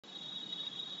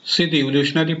See, the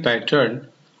evolutionary pattern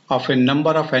of a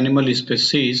number of animal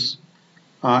species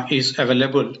is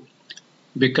available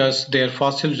because their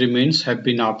fossil remains have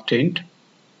been obtained.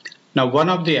 Now, one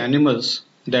of the animals,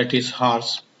 that is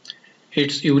horse,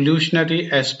 its evolutionary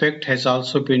aspect has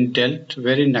also been dealt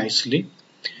very nicely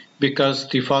because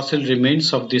the fossil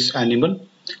remains of this animal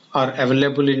are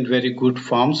available in very good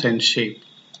forms and shape.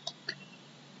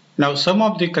 Now, some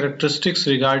of the characteristics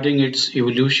regarding its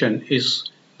evolution is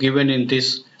given in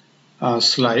this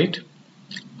slide.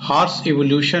 Horse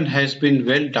evolution has been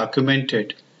well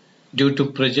documented due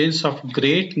to presence of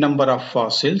great number of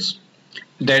fossils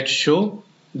that show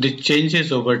the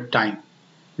changes over time.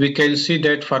 We can see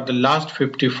that for the last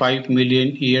 55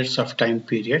 million years of time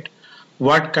period,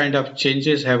 what kind of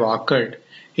changes have occurred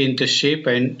in the shape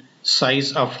and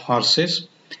size of horses,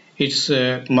 its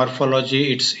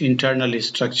morphology, its internal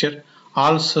structure.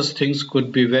 All such things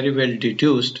could be very well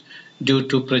deduced due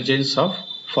to presence of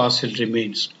fossil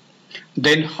remains.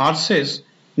 Then horses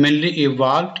mainly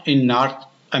evolved in North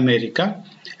America,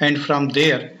 and from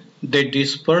there they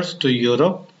dispersed to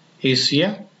Europe,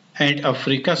 Asia and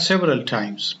Africa several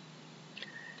times.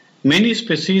 Many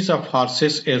species of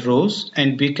horses arose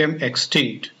and became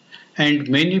extinct, and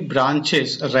many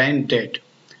branches ran dead.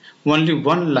 Only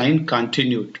one line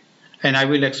continued, and I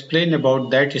will explain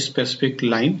about that specific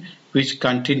line which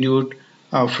continued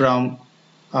from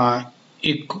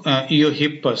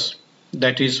Eohippus,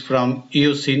 that is from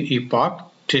Eocene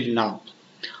epoch till now.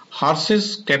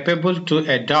 Horses capable to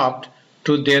adapt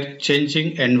to their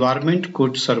changing environment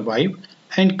could survive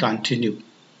and continue.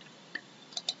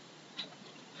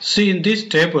 See, in this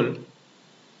table,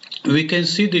 we can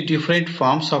see the different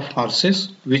forms of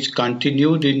horses which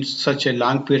continued in such a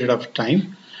long period of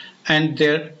time and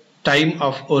their time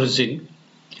of origin.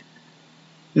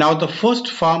 Now, the first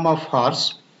form of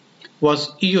horse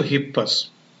was Eohippus,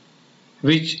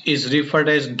 which is referred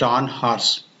as dawn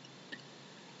horse.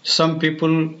 Some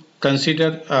people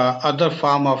consider other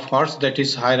form of horse, that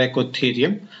is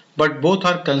Hyracotherium, but both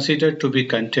are considered to be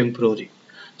contemporary.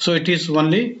 So it is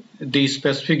only the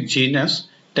specific genus,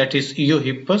 that is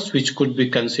Eohippus, which could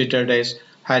be considered as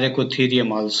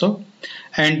Hyracotherium also.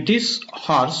 And this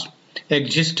horse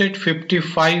existed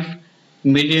 55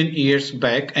 million years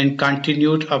back and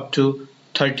continued up to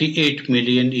 38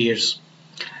 million years.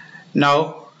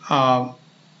 Now,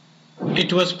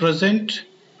 it was present,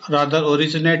 rather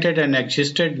originated and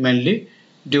existed mainly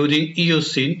during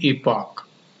Eocene epoch.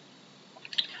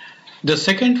 The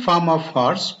second form of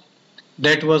horse,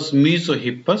 that was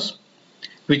Mesohippus,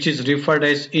 which is referred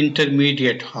as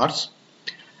intermediate horse.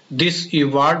 This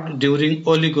evolved during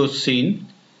Oligocene,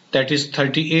 that is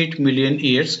 38 million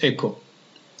years ago.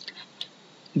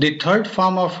 The third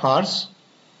form of horse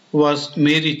was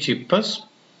Merychippus,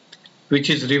 which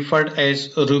is referred as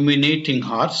ruminating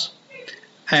horse,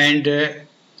 and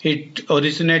it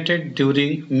originated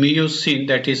during Miocene,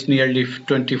 that is nearly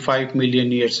 25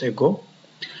 million years ago.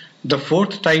 The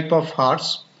fourth type of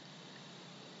horse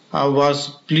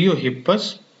was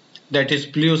Pleiohippus, that is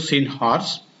Pliocene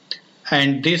horse,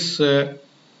 and this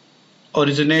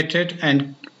originated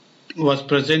and was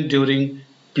present during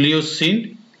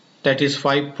Pliocene, that is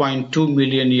 5.2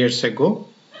 million years ago.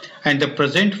 And the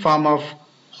present form of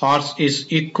horse is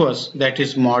Equus, that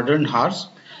is modern horse.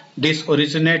 This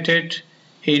originated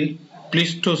in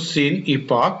Pleistocene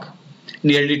epoch,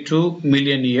 nearly 2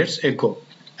 million years ago,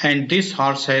 and this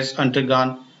horse has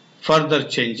undergone further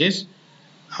changes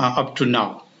up to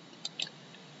now.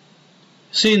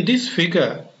 See, in this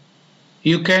figure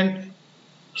you can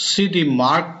see the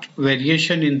marked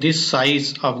variation in this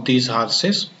size of these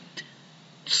horses.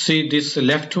 See, this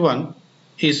left one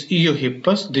is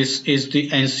Eohippus. This is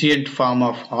the ancient form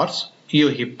of horse,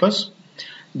 Eohippus.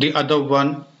 The other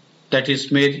one, that is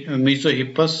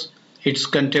Mesohippus, its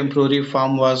contemporary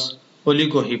form was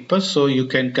Oligohippus, so you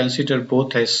can consider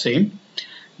both as same.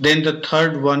 Then the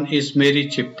third one is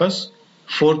Merychippus,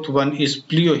 fourth one is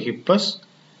Pleiohippus,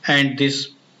 and this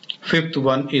fifth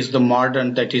one is the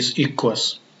modern, that is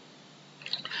Equus.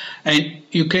 And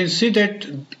you can see that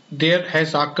there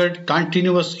has occurred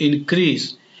continuous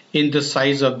increase in the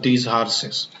size of these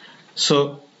horses.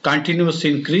 So continuous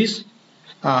increase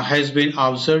has been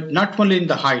observed not only in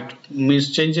the height,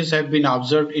 means changes have been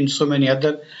observed in so many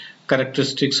other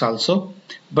characteristics also,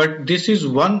 but this is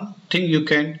one thing you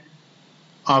can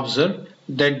observe,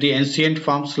 that the ancient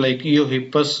forms like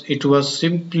Eohippus, it was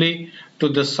simply to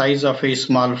the size of a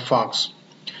small fox,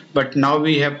 but now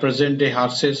we have present day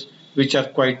horses which are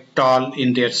quite tall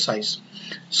in their size.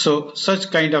 So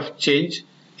such kind of change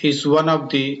is one of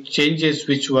the changes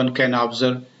which one can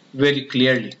observe very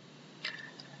clearly.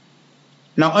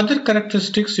 Now other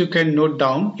characteristics you can note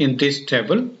down in this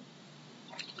table.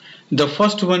 The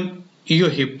first one,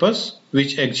 Eohippus,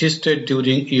 which existed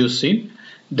during Eocene,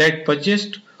 that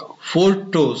possessed 4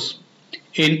 toes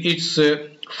in its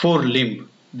forelimb.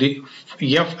 The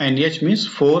F and H means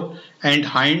fore and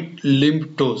hind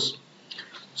limb toes.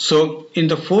 So in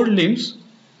the forelimbs,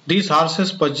 these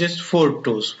horses possessed 4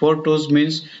 toes. 4 toes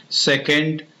means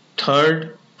second,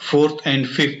 third, fourth and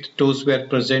fifth toes were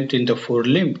present in the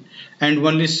forelimb, and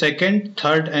only second,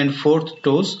 third and fourth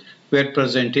toes were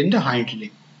present in the hind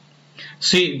limb.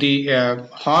 See, the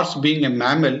horse being a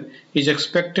mammal is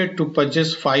expected to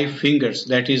possess 5 fingers,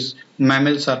 that is,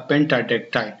 mammals are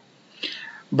pentadactyl.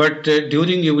 But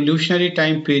during evolutionary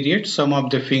time period, some of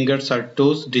the fingers or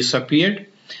toes disappeared,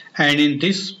 and in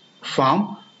this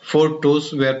form, 4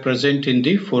 toes were present in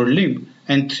the forelimb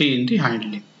and 3 in the hind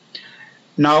limb.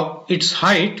 Now, its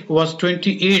height was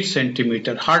 28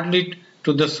 centimeter, hardly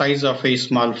to the size of a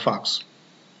small fox.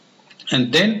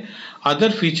 And then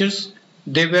other features,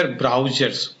 they were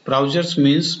browsers. Browsers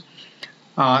means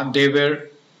they were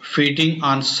feeding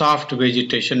on soft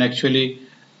vegetation. Actually,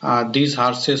 these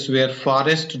horses were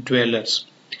forest dwellers.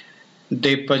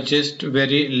 They possessed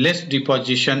very less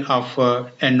deposition of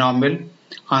enamel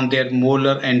on their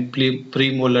molar and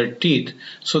premolar teeth.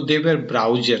 So they were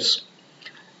browsers.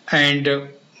 And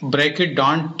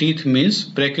brachydont teeth means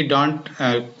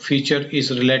brachydont feature is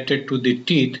related to the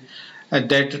teeth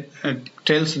that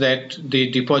tells that the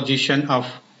deposition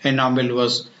of enamel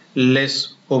was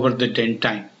less over the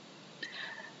dentine.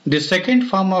 The second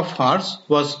form of horse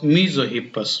was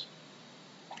Mesohippus,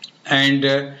 and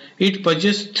it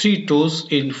possessed 3 toes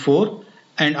in fore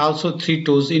and also 3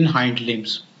 toes in hind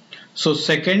limbs. So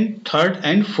second, third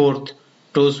and fourth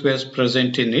toes were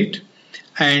present in it,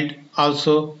 and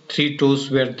also 3 toes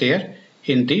were there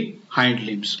in the hind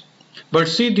limbs. But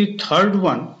see, the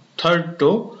third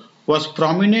toe was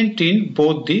prominent in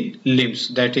both the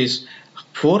limbs, that is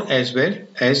fore as well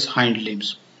as hind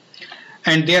limbs.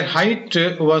 And their height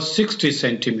was 60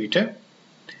 centimeter.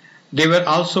 They were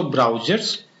also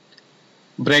browsers,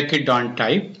 brachydont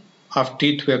type of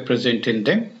teeth were present in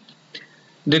them.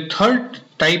 The third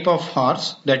type of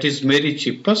horse, that is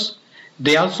Merychippus,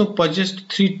 they also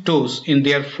possessed 3 toes in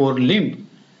their forelimb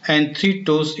and 3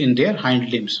 toes in their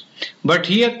hind limbs. But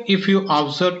here, if you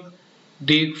observe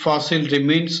the fossil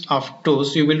remains of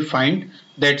toes, you will find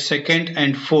that second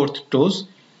and fourth toes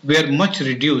were much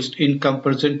reduced in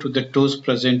comparison to the toes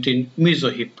present in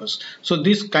Mesohippus. So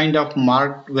this kind of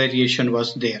marked variation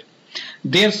was there.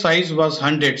 Their size was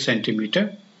 100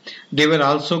 centimeter. They were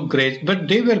also but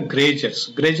they were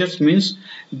grazers. Grazers means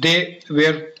they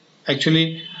were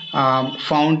actually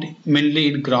found mainly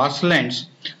in grasslands.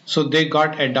 So they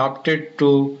got adapted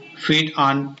to feed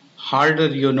on harder,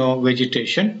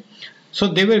 vegetation. So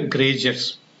they were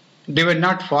grazers. They were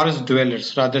not forest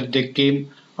dwellers. Rather, they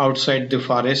came outside the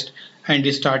forest and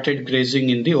started grazing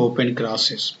in the open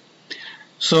grasses.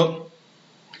 So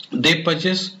they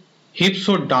possess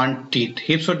hypsodont teeth.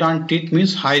 Hypsodont teeth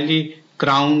means highly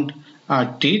crowned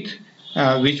teeth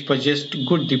which possessed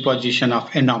good deposition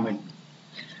of enamel.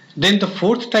 Then the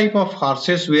fourth type of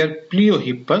horses were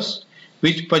Pleohippus,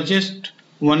 which possessed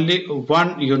only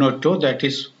one toe, that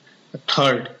is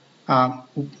third.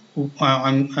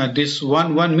 This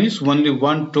one means only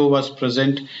one toe was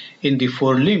present in the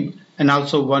forelimb, and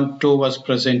also one toe was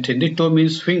present in the toe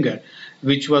means finger,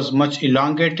 which was much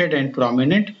elongated and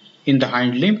prominent in the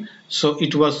hind limb. So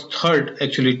it was third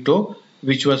actually toe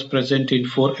which was present in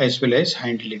fore as well as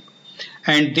hind limb,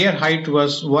 and their height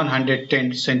was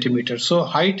 110 centimeters. So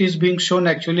height is being shown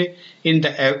actually in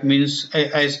the means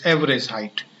as average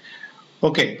height.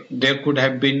 Okay, there could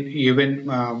have been even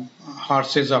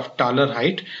horses of taller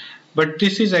height, but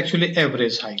this is actually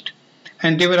average height.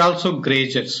 And they were also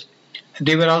grazers.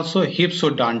 They were also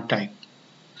hypsodont type.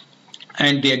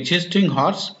 And the existing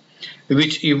horse,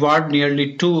 which evolved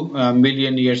nearly 2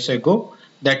 million years ago,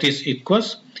 that is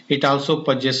Equus, it also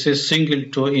possesses single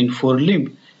toe in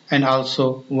forelimb and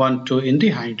also one toe in the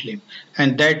hind limb.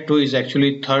 And that toe is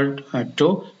actually third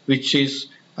toe, which is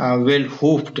well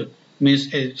hoofed,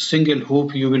 means a single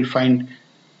hoof you will find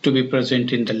to be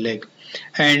present in the leg.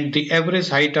 And the average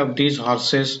height of these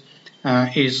horses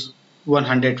is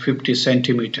 150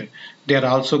 centimeter. They are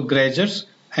also grazers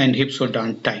and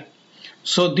hypsodont type.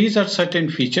 So these are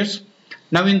certain features.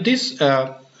 Now in this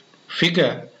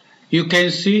figure, you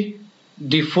can see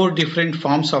the 4 different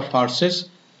forms of horses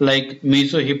like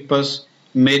Mesohippus,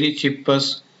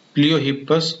 Merychippus,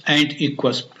 Pleohippus and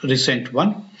Equus, recent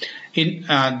one. In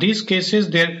these cases,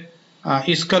 their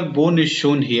skull bone is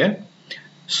shown here.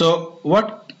 So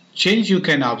what change you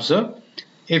can observe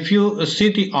if you see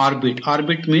the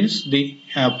orbit means the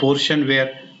portion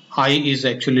where eye is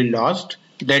actually lost,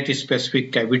 that is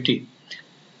specific cavity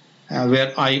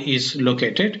where eye is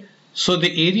located. So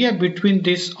the area between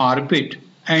this orbit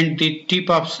and the tip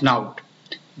of snout,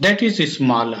 that is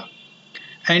smaller,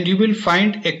 and you will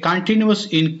find a continuous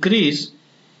increase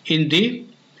in the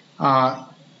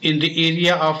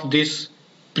area of this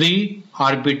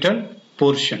pre-orbital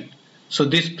portion. So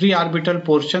this pre-orbital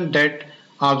portion that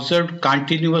observed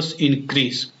continuous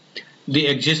increase. The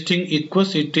existing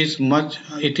equus, it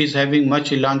is having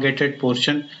much elongated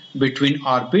portion between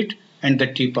orbit and the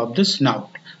tip of the snout.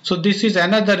 So this is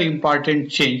another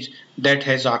important change that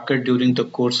has occurred during the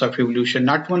course of evolution,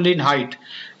 not only in height,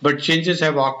 but changes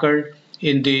have occurred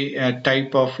in the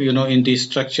type of, in the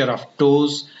structure of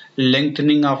toes,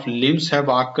 lengthening of limbs have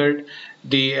occurred,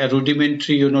 the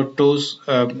rudimentary, toes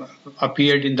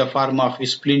appeared in the form of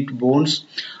splint bones.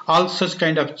 All such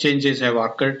kind of changes have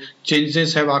occurred.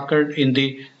 Changes have occurred in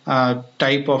the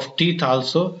type of teeth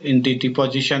also, in the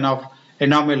deposition of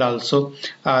enamel also.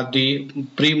 The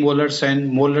premolars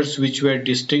and molars, which were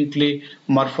distinctly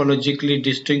morphologically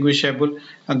distinguishable,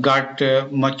 got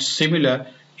much similar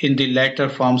in the later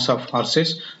forms of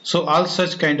horses. So all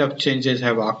such kind of changes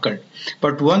have occurred.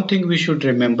 But one thing we should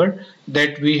remember,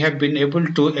 that we have been able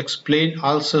to explain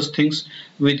all such things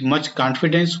with much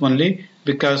confidence only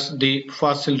because the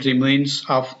fossil remains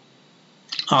of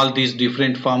all these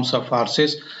different forms of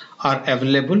horses are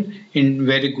available in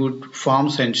very good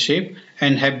forms and shape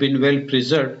and have been well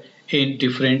preserved in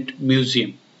different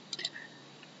museums.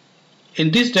 In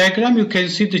this diagram you can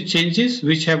see the changes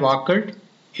which have occurred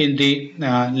in the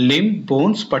limb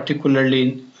bones,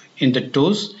 particularly in the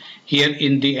toes. Here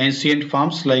in the ancient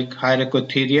forms like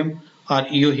Hyracotherium or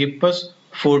Eohippus,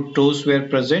 4 toes were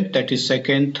present, that is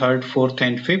second, third, fourth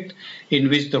and fifth, in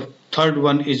which the third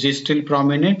one is still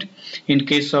prominent. In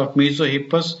case of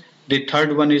Mesohippus, the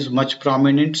third one is much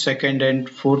prominent, second and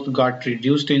fourth got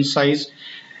reduced in size.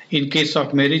 In case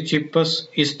of Merychippus,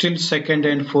 still second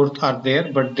and fourth are there,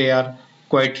 but they are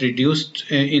quite reduced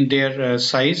in their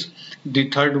size. The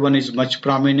third one is much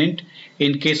prominent.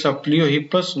 In case of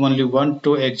Pleohippus, only one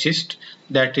toe exists,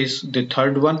 that is the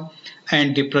third one.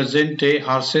 And the present day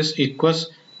horses equus,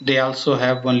 they also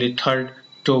have only third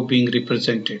toe being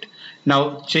represented.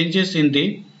 Now changes in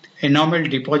the enamel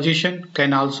deposition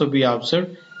can also be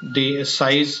observed. The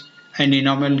size and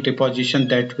enamel deposition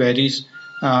that varies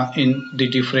in the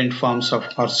different forms of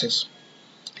horses.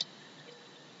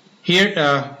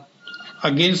 Here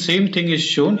again same thing is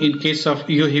shown. In case of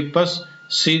Eohippus,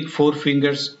 see 4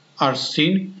 fingers are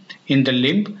seen in the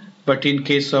limb, but in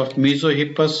case of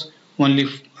Mesohippus only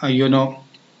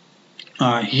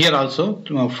here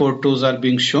also 4 toes are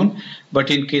being shown, but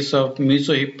in case of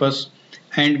Mesohippus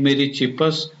and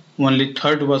Merychippus only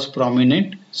third was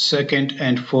prominent, second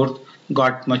and fourth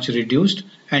got much reduced,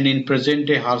 and in present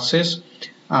day horses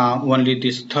only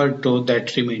this third toe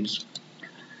that remains.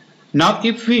 Now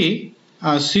if we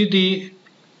see the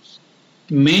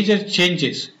major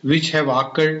changes which have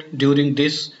occurred during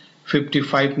this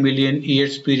 55 million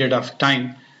years period of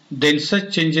time, then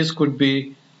such changes could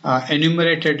be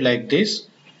enumerated like this.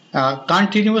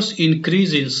 Continuous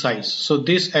increase in size. So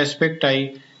this aspect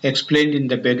I explained in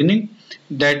the beginning,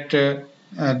 that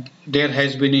there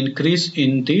has been increase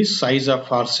in the size of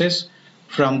horses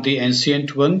from the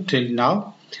ancient one till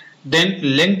now.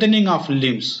 Then lengthening of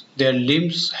limbs, their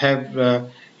limbs have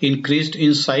increased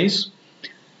in size.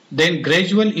 Then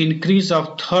gradual increase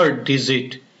of third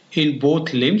digit in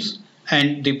both limbs,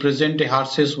 and the present day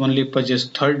horses only possess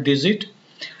third digit.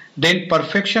 Then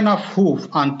perfection of hoof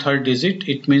on third digit,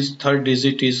 it means third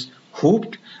digit is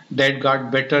hoofed, that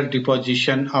got better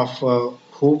deposition of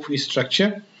hoof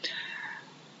structure.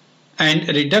 And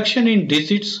reduction in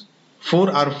digits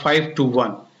 4 or 5 to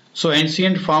 1. So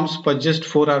ancient forms possessed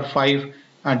 4 or 5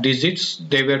 digits,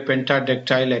 they were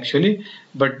pentadactyl actually,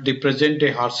 but the present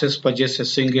day horses possess a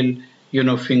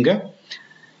single finger.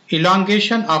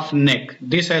 Elongation of neck,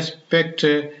 this aspect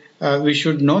we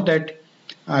should know that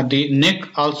the neck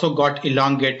also got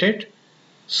elongated.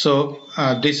 So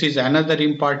this is another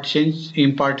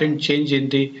important change in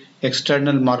the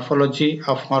external morphology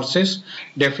of horses.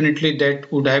 Definitely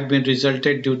that would have been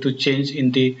resulted due to change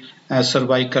in the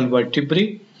cervical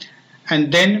vertebrae.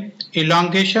 And then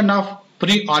elongation of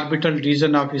pre-orbital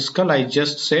region of skull, I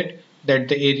just said that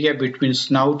the area between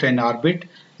snout and orbit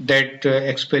that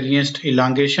experienced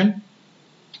elongation.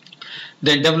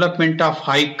 Then development of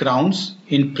high crowns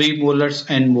in premolars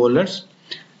and molars,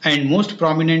 and most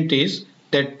prominent is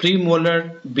that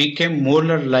premolar became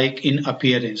molar-like in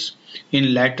appearance.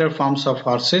 In later forms of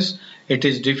horses, it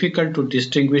is difficult to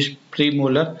distinguish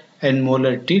premolar and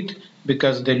molar teeth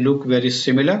because they look very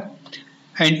similar,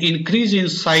 and increase in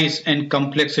size and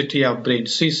complexity of brain.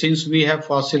 See, since we have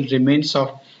fossil remains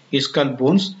of skull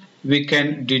bones, we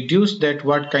can deduce that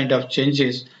what kind of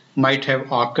changes might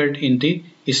have occurred in the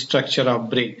structure of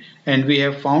brain. And we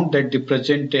have found that the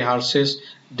present day horses,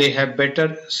 they have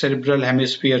better cerebral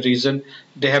hemisphere region,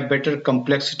 they have better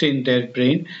complexity in their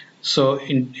brain, so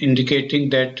indicating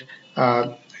that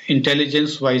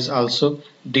intelligence wise also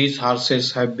these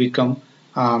horses have become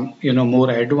more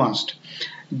advanced.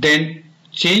 Then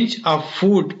change of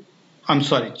foot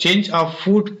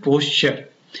posture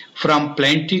from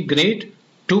plantigrade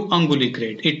to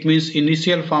unguligrade. It means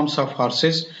initial forms of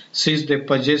horses, since they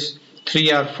possess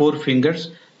 3 or 4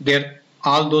 fingers, their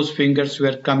all those fingers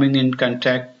were coming in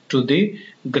contact to the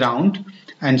ground,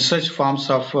 and such forms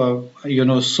of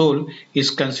sole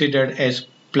is considered as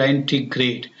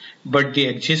plantigrade. But the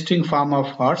existing form of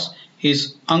horse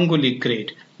is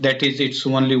unguligrade, that is, it's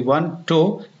only one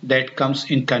toe that comes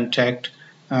in contact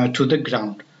to the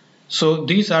ground. So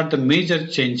these are the major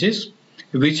changes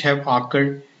which have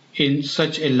occurred in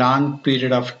such a long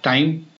period of time